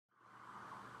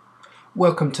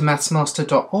Welcome to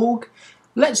mathsmaster.org.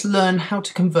 Let's learn how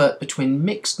to convert between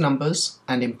mixed numbers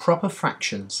and improper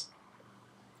fractions.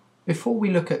 Before we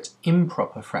look at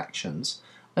improper fractions,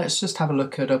 let's just have a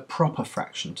look at a proper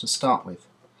fraction to start with.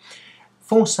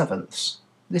 4/7.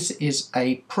 This is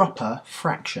a proper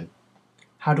fraction.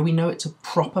 How do we know it's a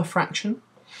proper fraction?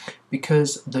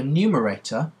 Because the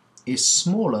numerator is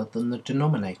smaller than the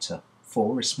denominator.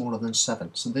 4 is smaller than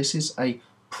 7, so this is a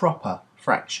proper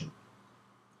fraction.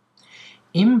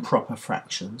 Improper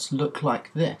fractions look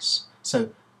like this.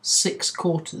 So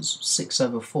 6/4,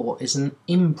 6/4, is an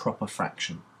improper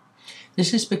fraction.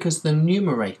 This is because the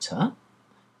numerator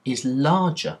is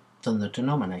larger than the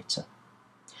denominator.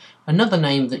 Another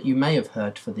name that you may have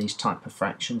heard for these type of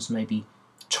fractions may be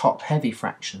top-heavy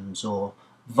fractions or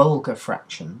vulgar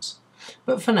fractions,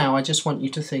 but for now I just want you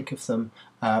to think of them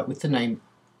with the name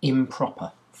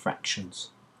improper fractions.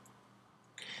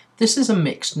 This is a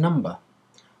mixed number.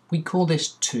 We call this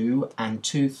 2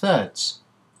 2/3.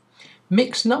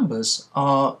 Mixed numbers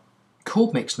are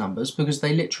called mixed numbers because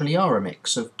they literally are a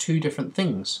mix of two different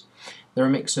things. They're a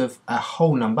mix of a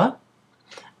whole number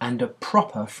and a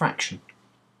proper fraction.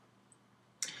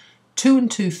 2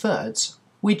 2/3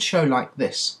 we'd show like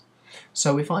this.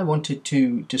 So if I wanted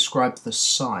to describe the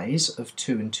size of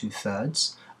 2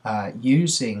 2/3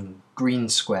 using green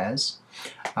squares,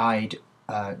 I'd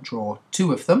draw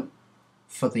two of them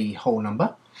for the whole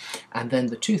number, and then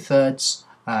the 2/3,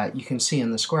 you can see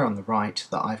in the square on the right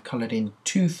that I've coloured in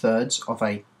 2/3 of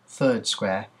a third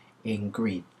square in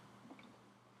green.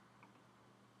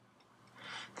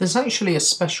 There's actually a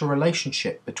special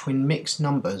relationship between mixed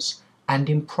numbers and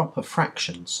improper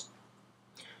fractions.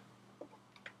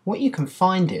 What you can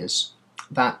find is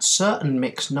that certain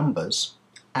mixed numbers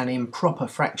and improper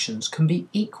fractions can be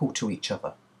equal to each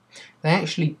other. They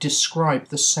actually describe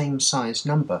the same size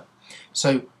number.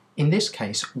 So in this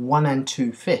case, 1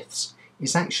 2/5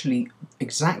 is actually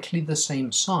exactly the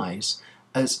same size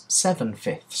as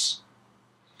 7/5.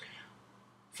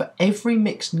 For every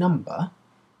mixed number,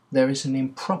 there is an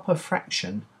improper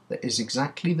fraction that is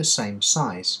exactly the same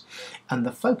size, and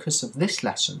the focus of this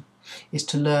lesson is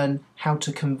to learn how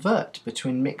to convert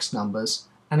between mixed numbers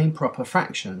and improper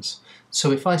fractions.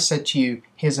 So if I said to you,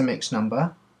 here's a mixed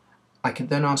number, I could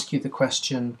then ask you the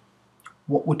question,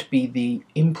 what would be the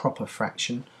improper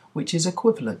fraction which is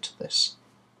equivalent to this,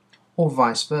 or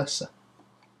vice versa.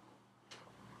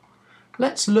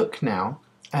 Let's look now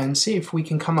and see if we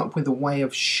can come up with a way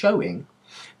of showing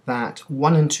that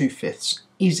 1 2/5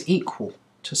 is equal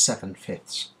to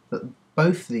 7/5, that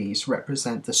both these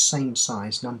represent the same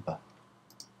size number.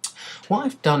 What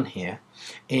I've done here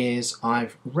is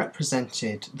I've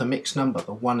represented the mixed number,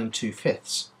 the 1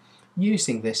 2/5,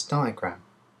 using this diagram.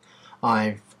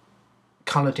 I've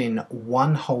coloured in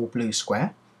one whole blue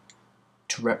square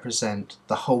to represent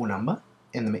the whole number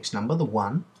in the mixed number, the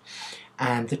 1,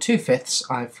 and the 2/5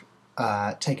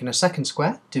 I've taken a second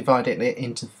square, divided it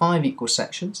into 5 equal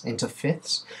sections, into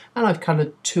fifths, and I've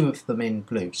coloured 2 of them in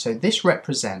blue. So this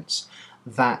represents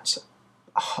that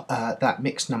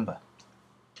mixed number.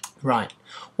 Right,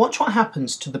 watch what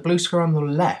happens to the blue square on the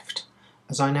left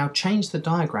as I now change the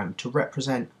diagram to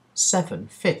represent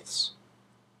 7/5.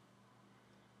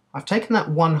 I've taken that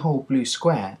one whole blue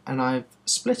square and I've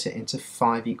split it into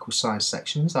 5 equal size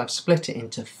sections. I've split it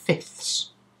into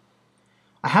fifths.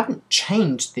 I haven't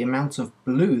changed the amount of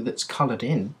blue that's coloured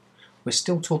in. We're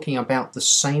still talking about the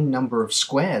same number of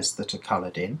squares that are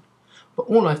coloured in, but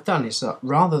all I've done is that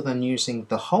rather than using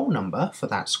the whole number for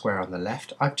that square on the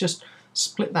left, I've just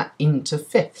split that into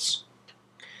fifths.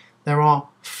 There are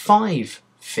 5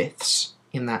 fifths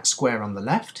in that square on the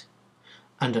left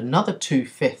and another 2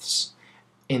 fifths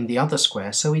in the other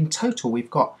square, so in total we've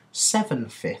got 7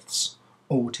 fifths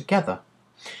altogether.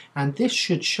 And this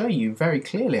should show you very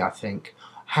clearly, I think,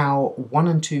 how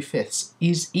 1 2/5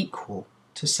 is equal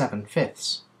to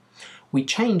 7/5. We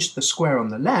changed the square on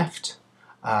the left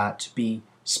to be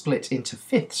split into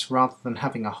fifths rather than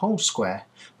having a whole square,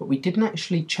 but we didn't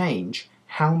actually change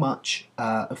how much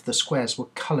of the squares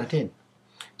were coloured in.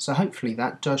 So hopefully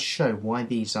that does show why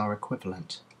these are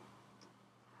equivalent.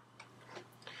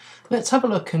 Let's have a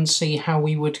look and see how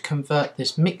we would convert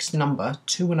this mixed number,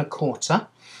 2 1/4,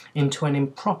 into an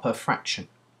improper fraction.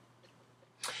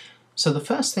 So the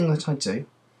first thing that I do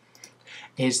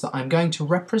is that I'm going to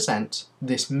represent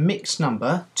this mixed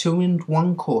number, 2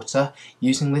 1/4,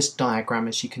 using this diagram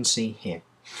as you can see here.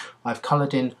 I've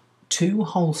coloured in 2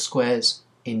 whole squares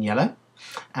in yellow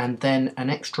and then an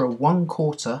extra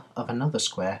 1/4 of another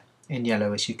square in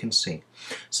yellow as you can see.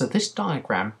 So this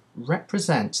diagram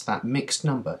represents that mixed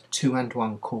number, 2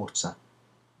 1/4.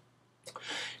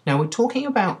 Now we're talking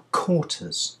about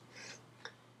quarters.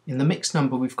 In the mixed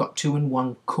number we've got 2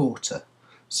 1/4.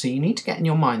 So you need to get in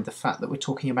your mind the fact that we're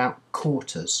talking about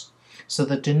quarters. So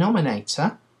the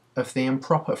denominator of the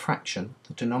improper fraction,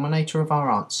 the denominator of our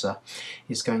answer,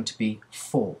 is going to be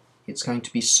 4. It's going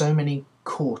to be so many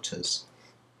quarters.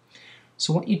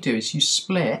 So what you do is you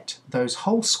split those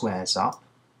whole squares up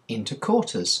into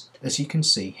quarters, as you can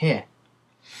see here.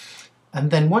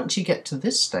 And then once you get to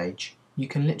this stage, you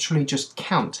can literally just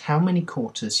count how many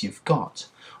quarters you've got.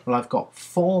 Well, I've got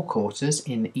 4 quarters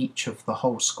in each of the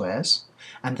whole squares,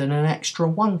 and then an extra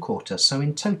 1/4. So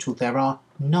in total there are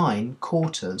 9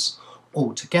 quarters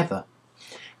altogether.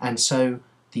 And so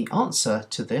the answer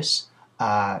to this,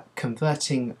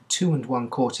 converting 2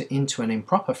 1/4 into an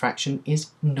improper fraction,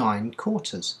 is 9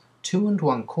 quarters. 2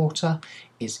 1/4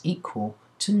 is equal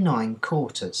to 9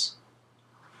 quarters.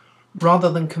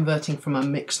 Rather than converting from a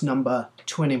mixed number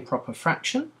to an improper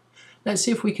fraction, let's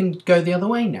see if we can go the other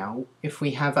way now. If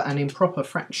we have an improper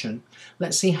fraction,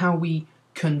 let's see how we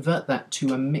convert that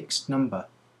to a mixed number.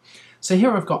 So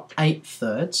here I've got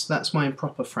 8/3, that's my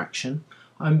improper fraction.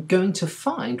 I'm going to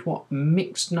find what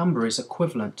mixed number is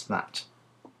equivalent to that.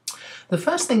 The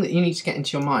first thing that you need to get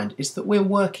into your mind is that we're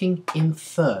working in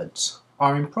thirds.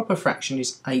 Our improper fraction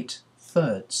is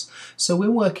 8/3, so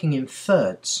we're working in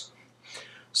thirds.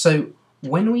 So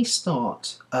when we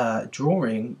start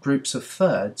drawing groups of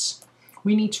thirds,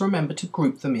 we need to remember to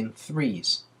group them in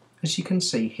threes, as you can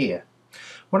see here.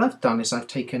 What I've done is I've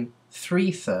taken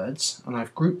 3 thirds and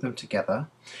I've grouped them together,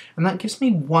 and that gives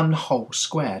me 1 whole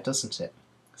square, doesn't it?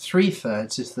 3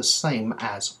 thirds is the same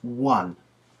as 1.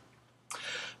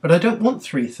 But I don't want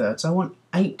 3 thirds, I want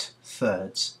 8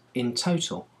 thirds in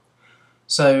total.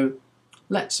 So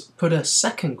let's put a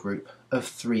second group of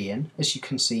 3 in, as you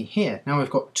can see here. Now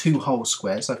I've got 2 whole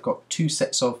squares, I've got 2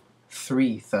 sets of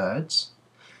 3 thirds.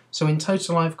 So in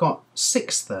total I've got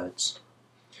 6 thirds.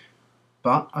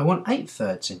 But I want 8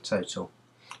 thirds in total.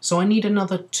 So I need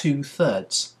another 2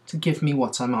 thirds to give me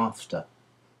what I'm after.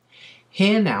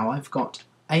 Here now I've got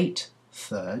 8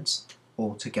 thirds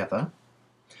altogether,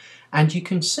 and you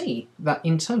can see that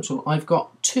in total I've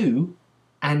got 2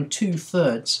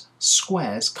 2/3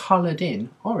 squares coloured in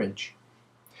orange.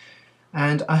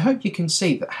 And I hope you can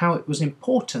see that how it was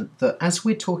important that as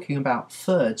we're talking about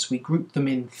thirds we group them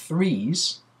in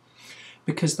threes,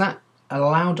 because that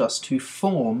allowed us to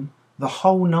form the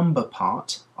whole number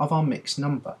part of our mixed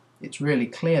number. It's really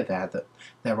clear there that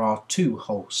there are 2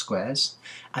 whole squares,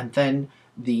 and then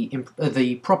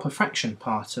the proper fraction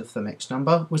part of the mixed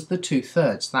number was the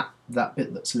 2/3, that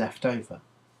bit that's left over.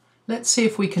 Let's see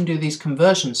if we can do these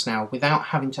conversions now without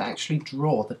having to actually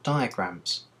draw the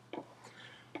diagrams.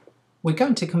 We're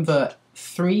going to convert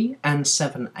 3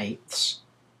 7/8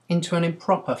 into an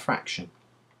improper fraction.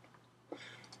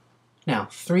 Now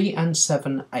 3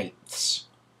 7/8.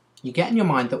 You get in your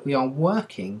mind that we are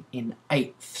working in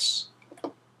eighths.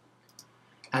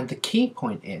 And the key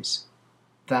point is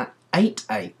that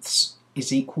 8/8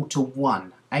 is equal to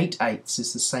 1. 8/8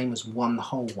 is the same as 1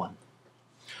 whole one.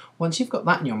 Once you've got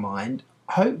that in your mind,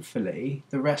 hopefully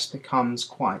the rest becomes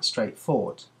quite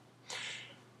straightforward.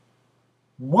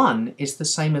 1 is the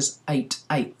same as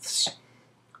 8/8.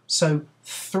 So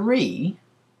 3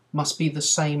 must be the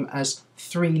same as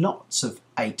 3 lots of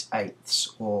 8/8,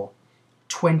 or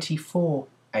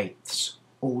 24/8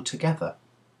 altogether.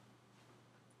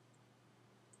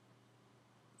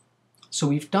 So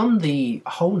we've done the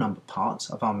whole number part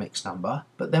of our mixed number,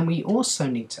 but then we also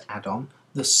need to add on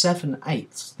the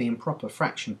 7/8, the improper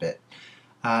fraction bit,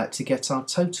 to get our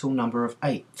total number of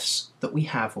eighths that we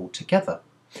have altogether.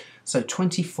 So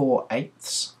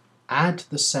 24/8 add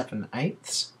the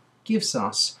 7/8 gives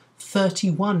us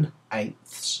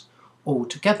 31/8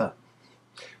 altogether.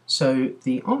 So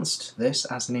the answer to this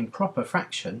as an improper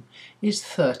fraction is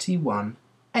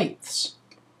 31/8.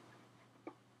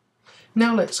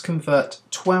 Now let's convert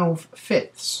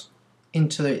 12/5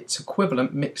 into its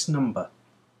equivalent mixed number.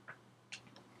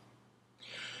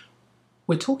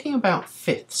 We're talking about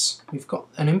fifths. We've got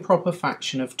an improper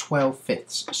fraction of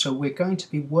 12/5, so we're going to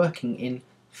be working in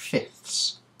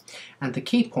fifths. And the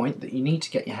key point that you need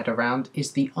to get your head around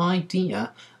is the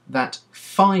idea that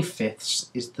 5/5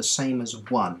 is the same as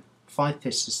 1.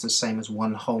 5/5 is the same as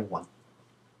 1 whole one.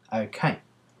 Okay.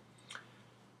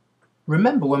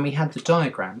 Remember when we had the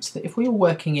diagrams that if we were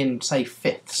working in, say,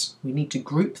 fifths, we need to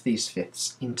group these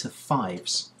fifths into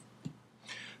fives.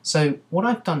 So what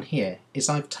I've done here is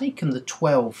I've taken the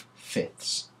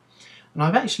 12/5 and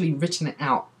I've actually written it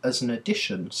out as an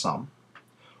addition sum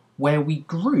where we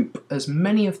group as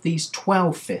many of these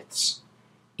 12/5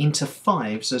 into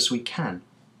fives as we can.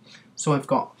 So I've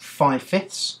got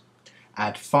 5/5,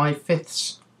 add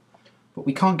 5/5, but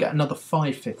we can't get another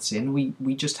 5/5 in,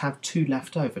 we just have 2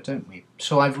 left over, don't we?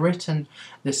 So I've written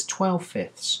this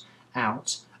 12/5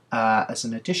 out as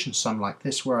an addition sum like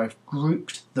this, where I've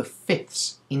grouped the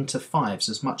fifths into 5s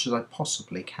as much as I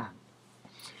possibly can.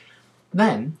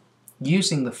 Then,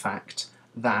 using the fact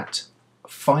that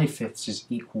 5/5 is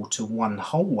equal to 1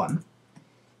 whole one,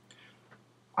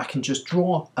 I can just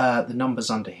draw the numbers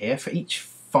under here. For each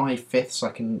 5/5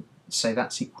 I can say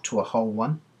that's equal to a whole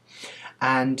one,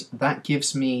 and that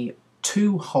gives me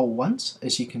 2 whole ones,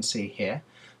 as you can see here.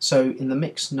 So in the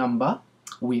mixed number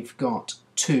we've got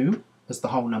 2 as the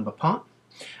whole number part,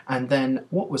 and then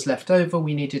what was left over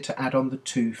we needed to add on the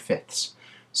 2/5.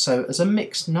 So as a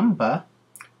mixed number,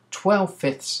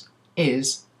 12/5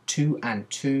 is 2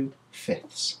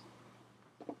 2/5.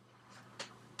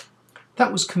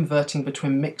 That was converting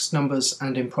between mixed numbers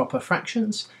and improper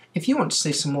fractions. If you want to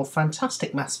see some more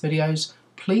fantastic maths videos,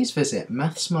 please visit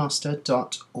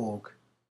mathsmaster.org.